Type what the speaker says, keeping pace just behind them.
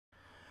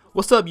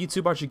What's up,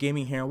 YouTube? Archer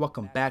Gaming here, and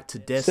welcome back to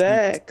Destiny.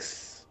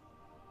 Sex.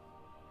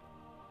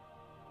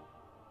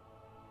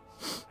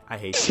 I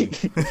hate you.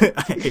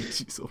 I hate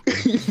you so much.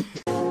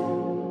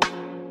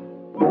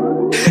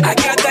 I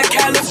got that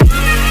kind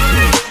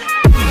of.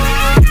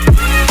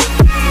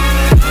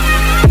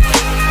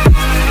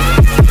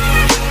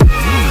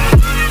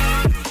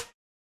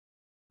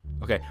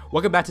 Okay,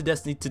 welcome back to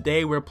Destiny.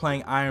 Today we're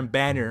playing Iron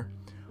Banner,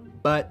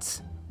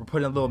 but we're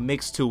putting a little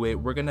mix to it.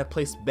 We're gonna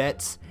place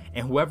bets,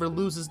 and whoever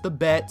loses the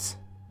bet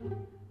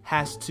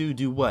has to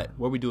do what?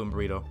 What are we doing,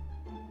 Burrito?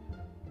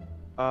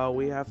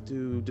 We have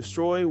to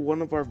destroy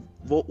one of our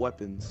Volt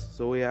weapons.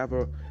 So we have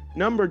a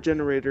number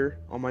generator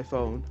on my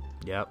phone,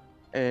 Yep.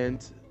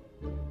 and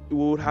we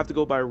would have to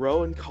go by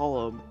row and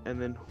column,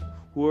 and then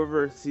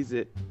whoever sees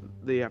it,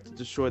 they have to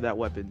destroy that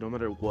weapon, no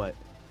matter what.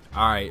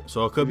 Alright,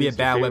 so it could be a Who's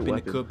your bad favorite weapon,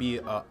 weapon? it could be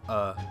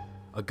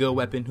a good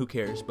weapon, who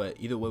cares? But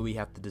either way, we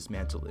have to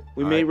dismantle it.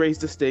 We All may right? raise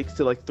the stakes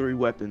to like 3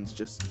 weapons,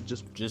 just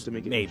to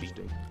make it maybe.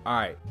 interesting.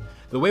 Alright,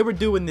 the way we're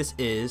doing this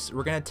is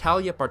we're gonna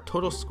tally up our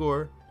total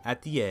score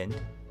at the end.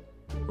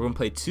 We're gonna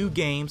play 2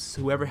 games.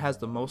 Whoever has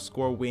the most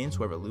score wins.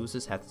 Whoever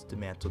loses has to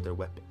dismantle their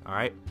weapon.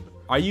 Alright?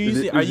 Are you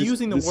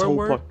using the worm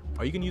word?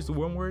 Are you gonna use the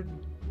worm word?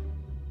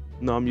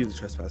 No, I'm using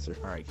trespasser.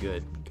 Alright,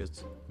 good.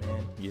 Because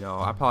man, you know,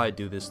 I probably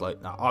do this like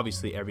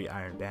obviously every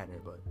Iron Banner,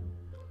 but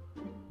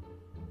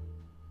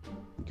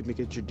We can make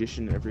a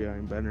tradition every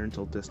Iron Banner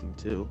until Destiny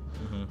 2.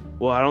 Mhm.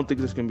 Well, I don't think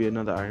there's gonna be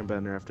another Iron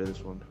Banner after this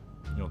one.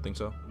 You don't think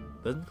so?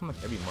 Doesn't it come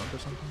like every month or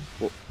something?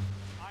 Well,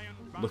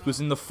 Look who's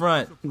in the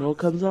front. no, it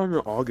comes out in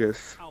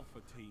August.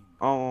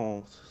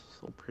 Oh,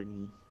 so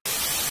pretty.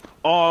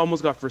 Oh, I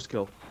almost got first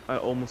kill. I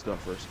almost got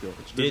first kill. You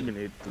did.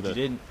 Grenade for You that.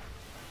 didn't.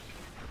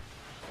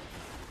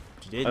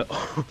 You did.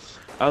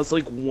 I was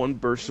like one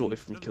burst away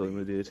from killing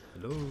the dude.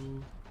 Hello.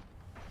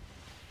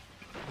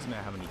 Doesn't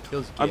matter how many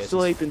kills you get. I'm it's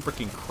still just aping.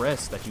 freaking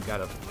crest that you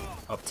gotta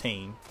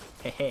obtain.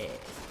 Hehe.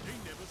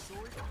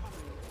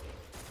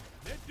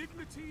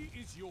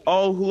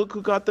 Oh, look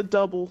who got the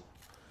double.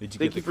 Did you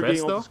Thank get you the for crest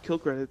getting all though? those kill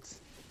credits.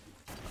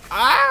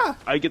 Ah!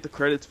 I get the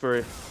credits for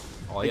it.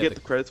 Oh, I yeah, get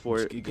the credits for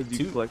it you because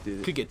you collected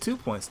it. Could get 2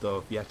 points though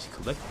if you actually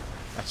collect.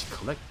 I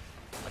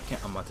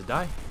can't. I'm about to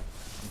die.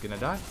 I'm gonna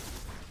die.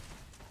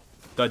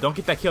 Don't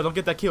get that kill. Don't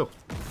get that kill.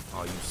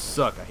 Oh, you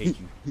suck. I hate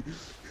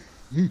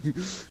you.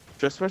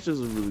 Trespasser is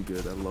really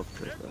good. I love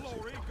Trespasser.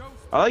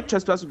 I like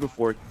Trespasser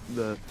before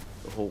the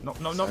whole. No.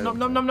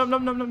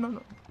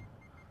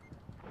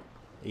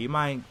 You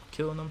mind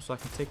killing them so I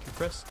can take your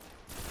crest?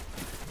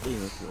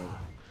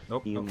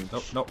 Nope.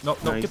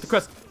 Nice. Get the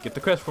crest. Get the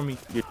crest for me.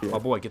 Yeah. Oh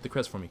boy, get the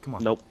crest for me. Come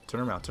on. Nope. Turn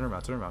around.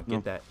 Get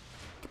Nope. that.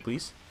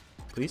 Please.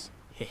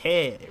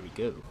 Hey, there we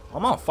go.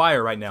 I'm on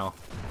fire right now.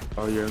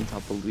 Oh, you're on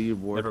top of the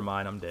leaderboard. Never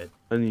mind, I'm dead.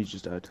 And you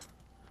just died.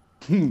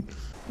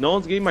 No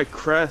one's getting my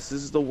crest.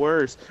 This is the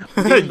worst.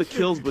 I'm getting the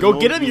kills, but Go no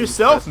get one's him getting the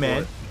yourself, crest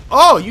man. for it.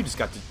 Oh, you just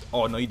got to.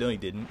 Oh no, you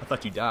didn't. I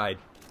thought you died.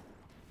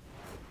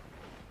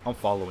 I'm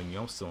following you.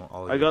 I'm still on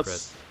all of I your got.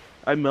 crest.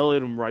 I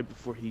meleeed him right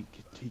before he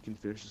can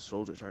finish his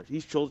shoulder charge.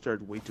 He's shoulder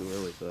charged way too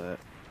early for that.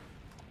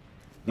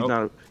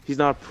 Nope. He's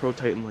not a pro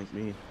titan like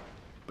me.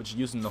 But you're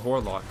using the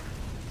Horlock.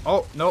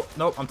 Oh, nope.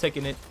 I'm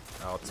taking it.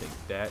 I'll take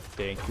that.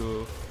 Thank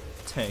you.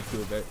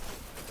 That.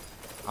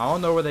 I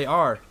don't know where they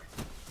are.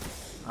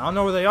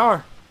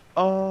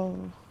 Oh.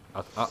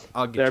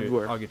 I'll get They're your.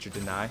 everywhere. I'll get your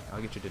deny.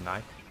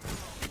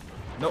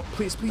 No,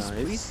 please.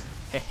 Nice.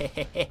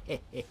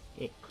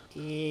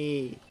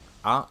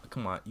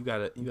 Come on. You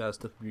gotta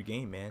step up your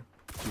game, man.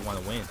 If you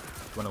wanna win.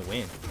 If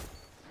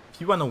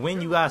you wanna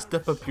win, you gotta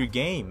step up your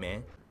game,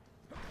 man.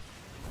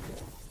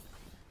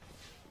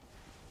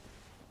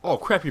 Oh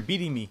crap! You're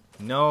beating me.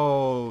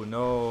 No.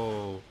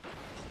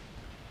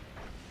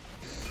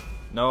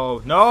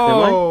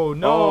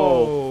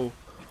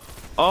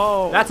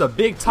 Oh. That's a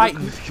big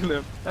Titan. Kill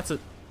him.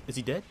 Is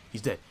he dead?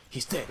 He's dead.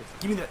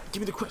 Give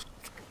me the quest.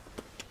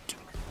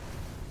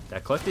 Did I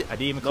collect it? I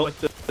didn't even Nope.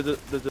 collect it.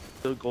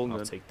 The golden I'll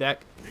gun. take that.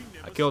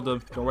 I killed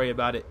him. Don't worry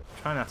about it.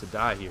 Try not to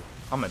die here.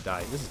 I'm gonna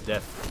die. This is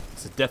death.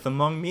 This is death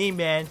among me,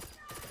 man.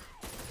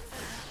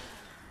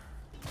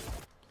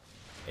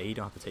 Hey, you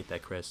don't have to take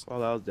that crest. Oh,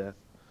 that was death.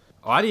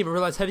 Oh, I didn't even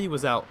realize Heavy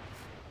was out.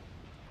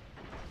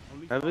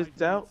 Have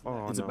it out?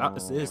 Oh, It's no. about.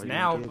 It is I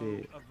now. didn't get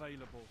it.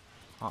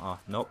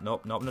 Nope.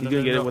 No. You gonna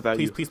get it without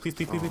please, you. please.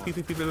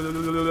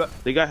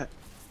 They got.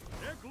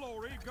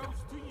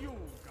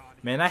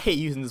 Man, I hate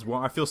using this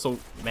one. I feel so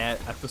mad.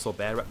 I feel so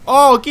bad.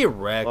 Oh, get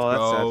wrecked, Oh,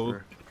 that's sad bro. for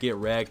her. Get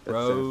wrecked, That's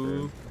sad for bro.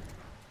 him.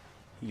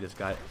 He just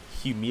got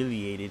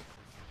humiliated.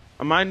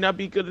 I might not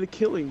be good at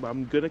killing, but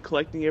I'm good at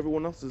collecting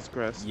everyone else's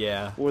crest.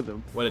 Yeah. For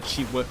them. What a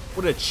cheap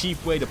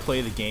way to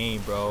play the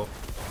game, bro.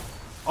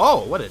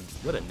 Oh, what a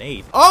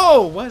nade.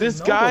 Oh, what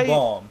This a guy-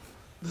 bomb.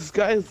 This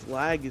guy's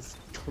lag is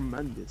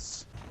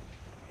tremendous.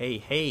 Hey,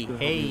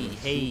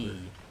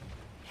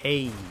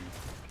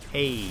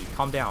 Good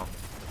calm down.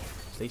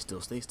 Stay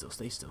still.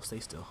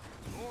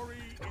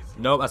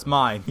 No, that's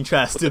mine. You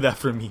try to steal that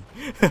from me.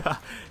 No,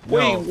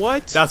 Wait,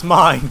 what? That's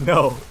mine.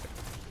 No.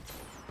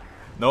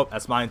 Nope,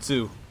 that's mine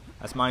too.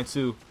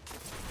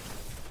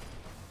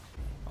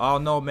 Oh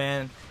no,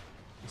 man.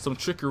 Some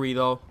trickery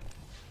though.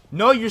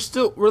 No, you're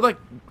still. We're like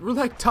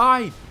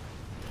tied.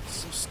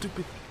 So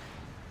stupid.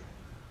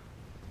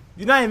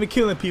 You're not even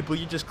killing people.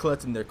 You're just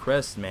collecting their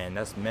crests, man.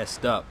 That's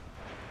messed up.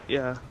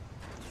 Yeah.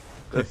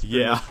 That's pretty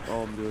Yeah. much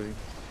all I'm doing.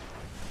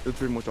 That's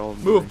pretty much all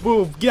I'm Move, doing.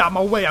 move. Get out of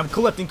my way. I'm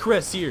collecting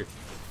crests here.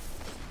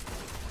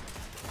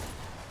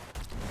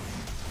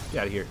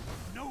 Get out of here.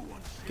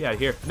 Get out of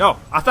here. No,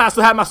 I thought I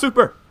still had my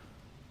super.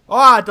 Oh,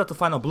 I got the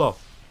final blow.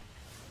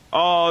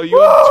 Oh, you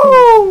have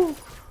two.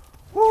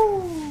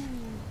 Woo!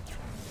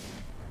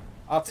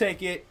 I'll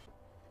take it.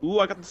 Ooh,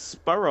 I got the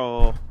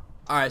Sparrow.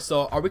 All right,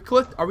 so are we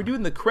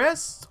doing the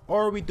crests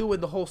or are we doing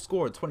the whole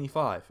score,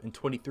 25 and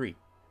 23?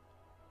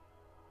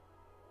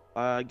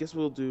 I guess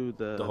we'll do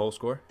The whole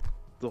score?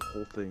 the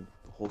whole thing,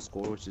 the whole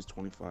score, which is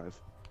 25.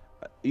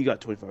 You got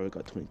 25. I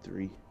got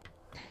 23.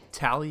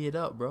 Tally it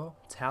up, bro.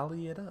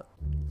 Tally it up.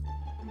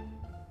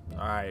 All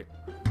right.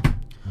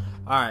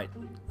 All right.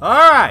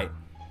 All right.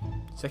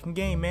 Second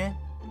game, man.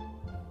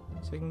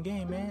 Second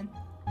game, man.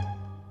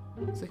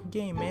 Second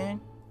game, man.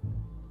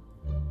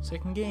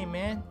 Second game,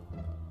 man.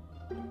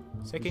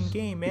 Second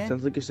game, It man.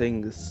 sounds like you're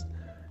saying this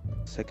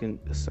second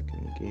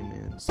game,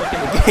 man.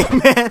 Second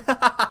game, man.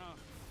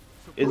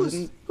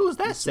 Who's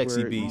that this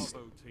sexy where- beast?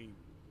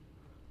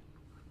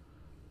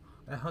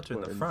 That hunter in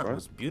What, the in front front?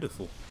 was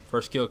beautiful.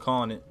 First kill,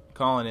 calling it.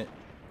 Calling it.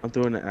 I'm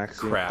throwing an axe.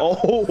 Crap.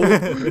 Oh,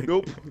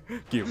 nope.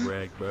 Get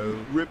wrecked, bro.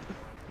 Rip.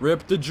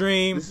 Rip the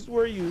dream. This is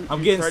where you. I'm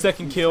you getting tried-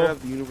 second you kill. tried to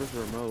have the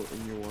universal remote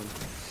in your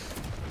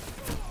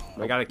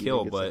one. I got a you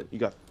kill, didn't get but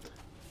second.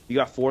 you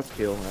got fourth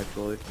kill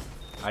actually.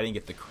 I didn't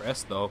get the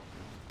crest though.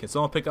 Can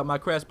someone pick up my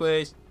crest,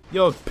 please?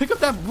 Yo, pick up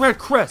that red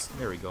crest.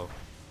 There we go.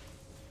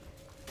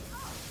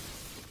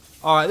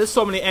 All right, there's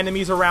so many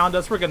enemies around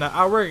us. We're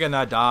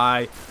gonna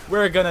die.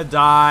 We're gonna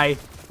die.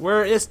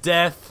 Where is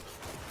death?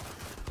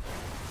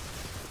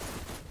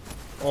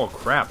 Oh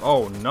crap!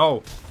 Oh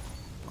no!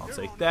 I'll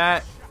take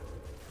that.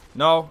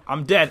 No,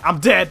 I'm dead. I'm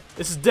dead.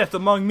 This is death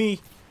among me.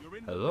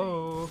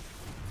 Hello.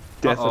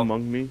 Death Uh-oh.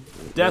 among me.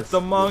 Death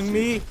among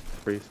me.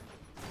 Phrase.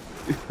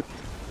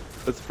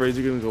 That's the phrase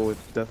you're gonna go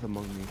with. Death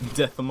among me.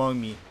 Death among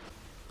me.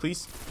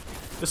 Please.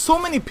 There's so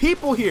many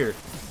people here.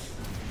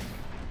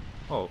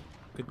 Oh,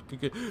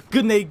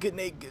 good nade, good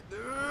nade, good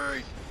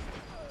nade.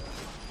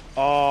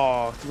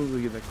 Oh, someone's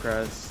gonna get that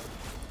crest.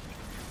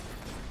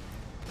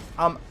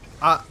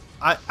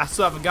 I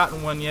still haven't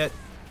gotten one yet.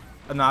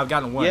 No, I've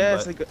gotten one.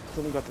 Yes, but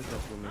someone got the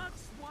crest for me.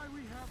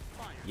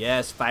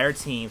 yes, fire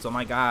teams. Oh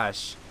my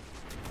gosh.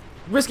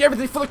 Risk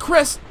everything for the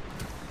crest.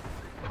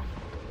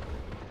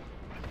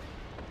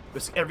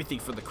 Risk everything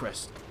for the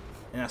crest.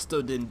 And I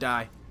still didn't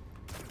die.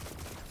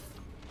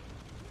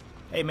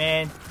 Hey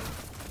man.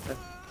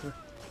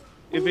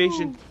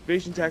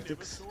 Evasion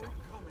tactics.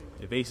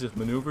 Evasive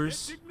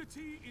maneuvers.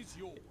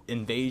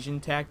 Invasion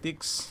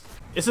tactics.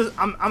 It says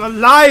I'm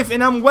alive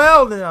and I'm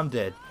well, then I'm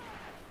dead.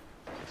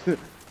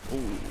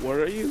 What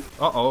are you?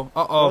 Uh-oh,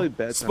 Probably uh-oh.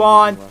 bad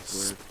Spawn, time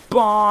using the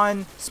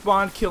last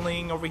spawn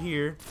killing over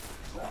here.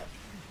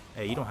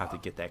 Hey, you don't have to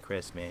get that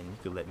crest, man. You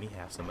could let me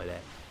have some of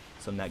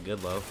that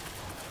good love.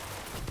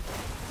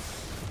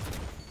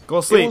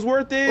 Go to sleep. It was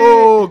worth it.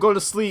 Oh, go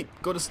to sleep.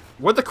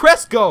 Where'd the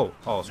crest go?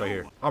 Oh, it's right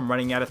here. I'm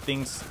running out of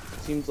things.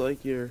 Seems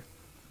like you're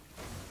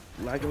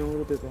lagging a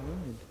little bit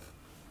behind.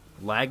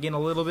 Lagging a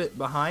little bit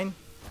behind.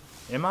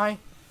 Am I?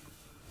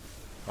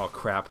 Oh,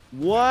 crap.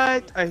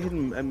 What? I hit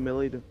him. I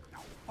meleeed him.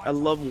 I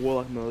love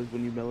Warlock melees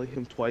when you melee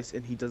him twice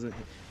and he doesn't.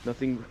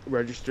 Nothing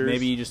registers.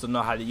 Maybe you just don't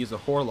know how to use a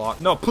Horlock.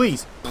 No,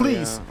 please,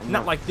 please, Oh, yeah, I'm not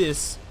not- like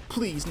this.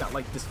 Please, not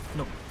like this.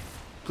 No,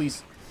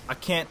 please. I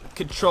can't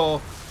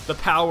control the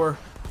power.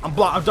 I'm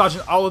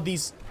dodging all of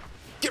these.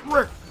 Get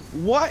wrecked.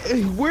 What?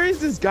 Where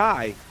is this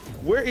guy?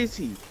 Where is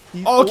he?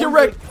 He's Oh, get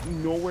always, wrecked. like,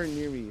 nowhere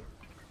near me.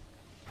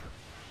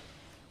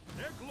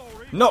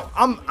 No,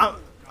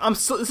 I'm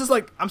so. This is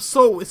like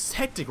it's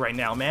hectic right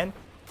now, man.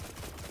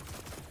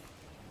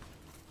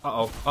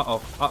 Uh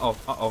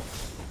oh.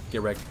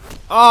 Get wrecked.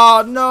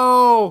 Oh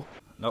no.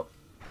 Nope.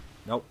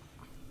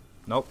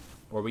 Nope.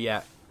 Where we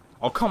at?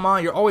 Oh come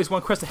on! You're always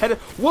one crest ahead of.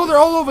 Whoa! They're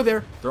all over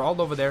there. They're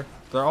all over there.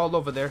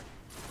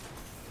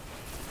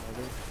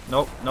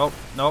 Nope. Oh,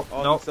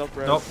 Nope.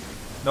 self-res.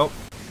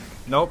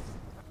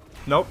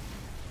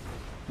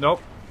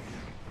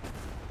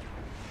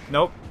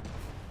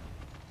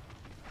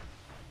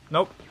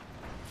 Nope.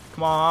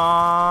 Come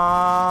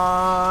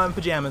on,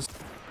 pajamas.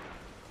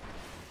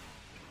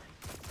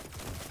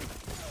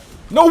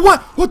 No,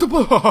 what? What the?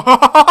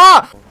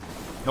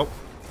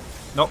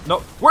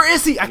 Nope. Where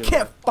is he? I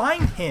can't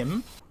find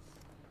him.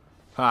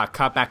 I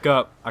caught back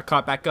up.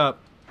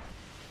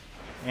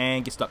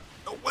 And get stuck.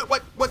 Oh,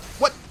 what?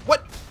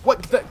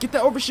 Get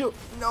that overshoot.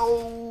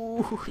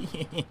 No.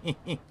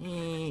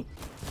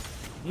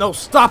 No,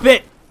 stop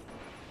it.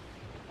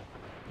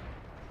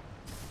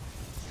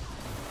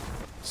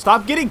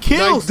 Stop getting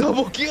kills. Nice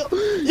double kill.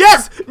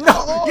 Yes.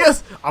 No.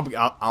 Yes.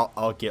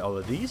 I'll get all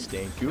of these.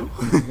 Thank you.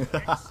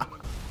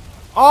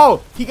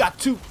 Oh, he got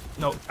two.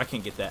 No, I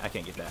can't get that. I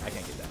can't get that. I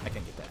can't get that. I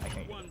can't get that. I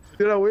can't get that.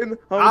 Did I win?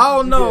 I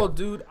don't know,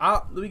 dude.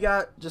 We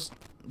got just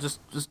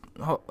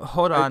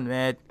hold on,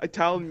 man. I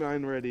tallied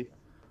mine already.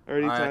 I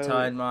already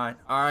Tallied mine.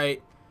 All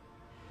right.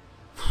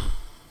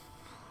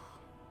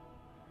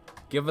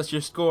 Give us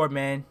your score,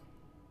 man.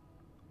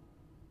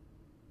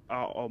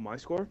 Oh, my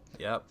score?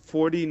 Yep.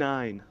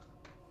 49.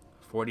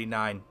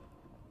 49.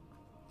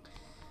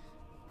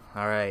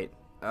 All right.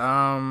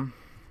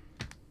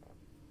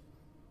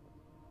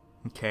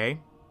 Okay.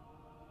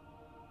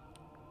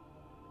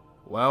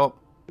 Well,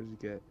 What did you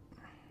get?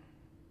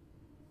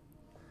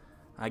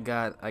 I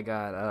got 48.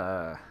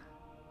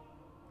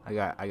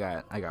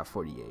 I got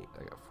 40.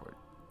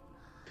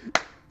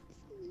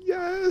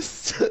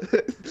 Yes.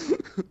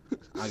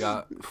 I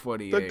got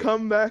 48. The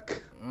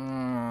comeback.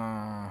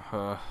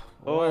 Oh,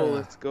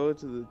 Let's go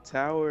to the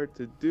tower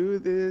to do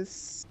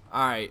this.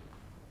 All right.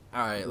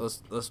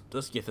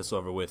 Let's get this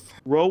over with.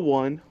 Row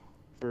 1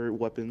 for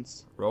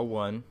weapons. Row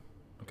 1.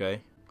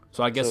 Okay.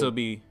 So I guess it'll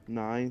be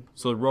 9.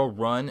 So row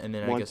run, and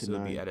then I 1 guess to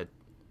it'll be 9. at a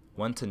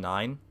 1 to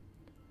 9.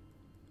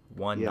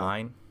 1 Yeah.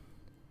 9.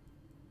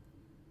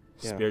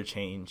 Yeah. Spirit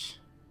change.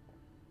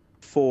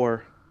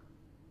 4.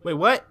 Wait,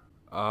 what?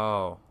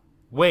 Oh,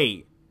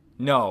 wait,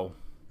 no.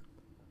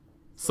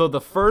 So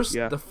the first,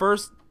 Yeah.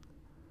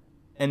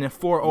 and then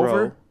 4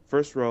 over. Row.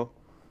 First row.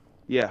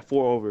 Yeah,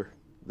 4 over.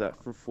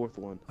 That for fourth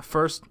one.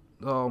 First.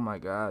 Oh my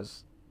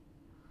gosh.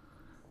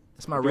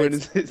 It's my What red.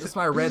 is this? It's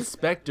my red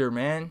Spectre,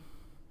 man.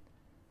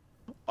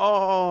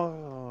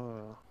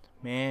 Oh.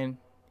 Man.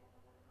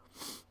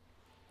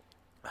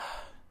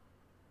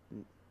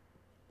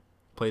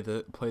 Play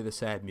the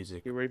sad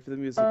music. Get ready for the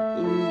music.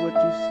 Ooh, what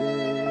you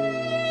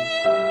say?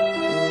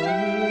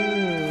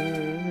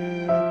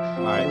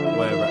 Alright,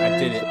 whatever. I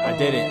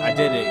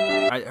did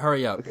it.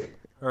 Hurry up.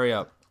 Hurry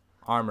up.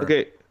 Armor.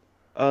 Okay.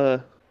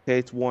 Okay,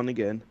 it's 1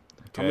 again.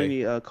 Okay. How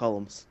many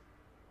columns?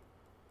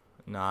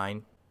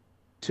 9.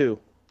 2.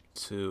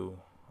 2.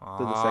 So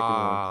the second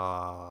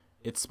one.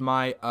 It's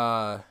my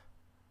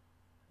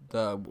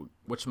the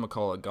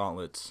whatchamacallit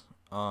gauntlets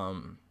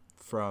from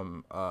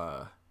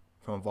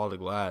Vault of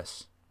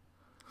Glass.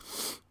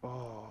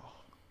 Oh.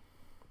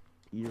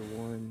 Year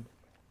 1.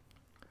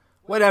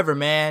 Whatever,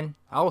 man.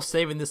 I was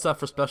saving this up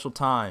for special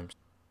times.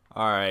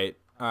 Alright,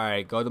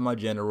 go to my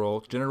general.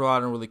 General I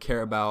don't really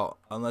care about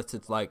unless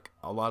it's like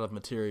a lot of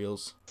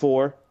materials.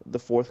 4. The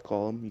 4th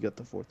column. You got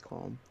the 4th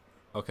column.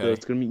 Okay. So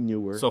it's gonna be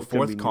newer. So It's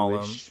gonna 4th be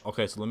column. newish.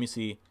 Okay, so let me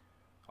see.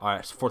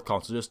 Alright, so 4th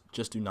column. So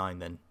just do 9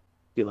 then.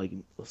 Get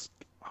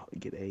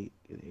get 8.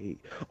 Get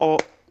 8. Oh,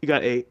 you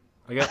got 8.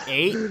 I got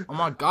 8? Oh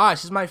my gosh,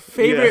 this is my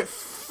favorite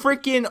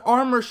freaking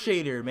armor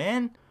shader,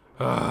 man.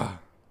 Ugh.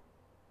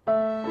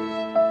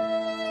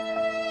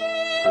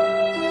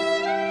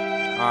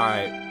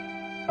 Alright.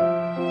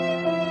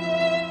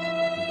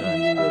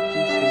 I'm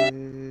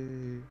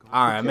done.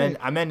 Alright,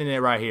 I'm ending it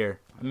right here.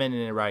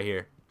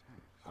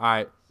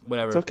 Alright,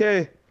 whatever. It's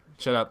okay.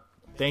 Shut up.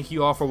 Thank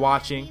you all for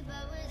watching.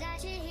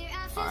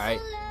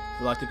 Alright. If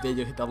you liked the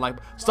video, hit that like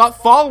button. Stop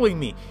following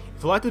me.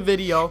 If you liked the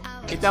video,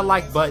 hit that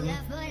like button.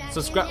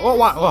 Subscribe. Oh,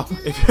 wow.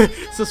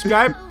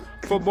 Subscribe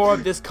for more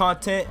of this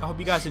content. I hope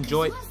you guys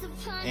enjoyed.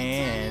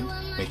 And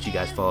make sure you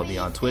guys follow me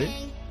on Twitter.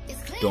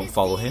 Don't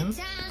follow him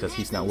because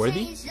he's not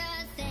worthy.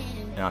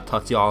 And I'll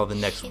talk to you all in the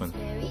next one.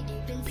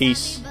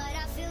 Peace.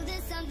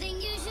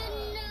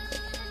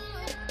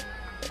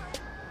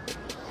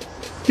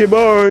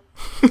 Goodbye.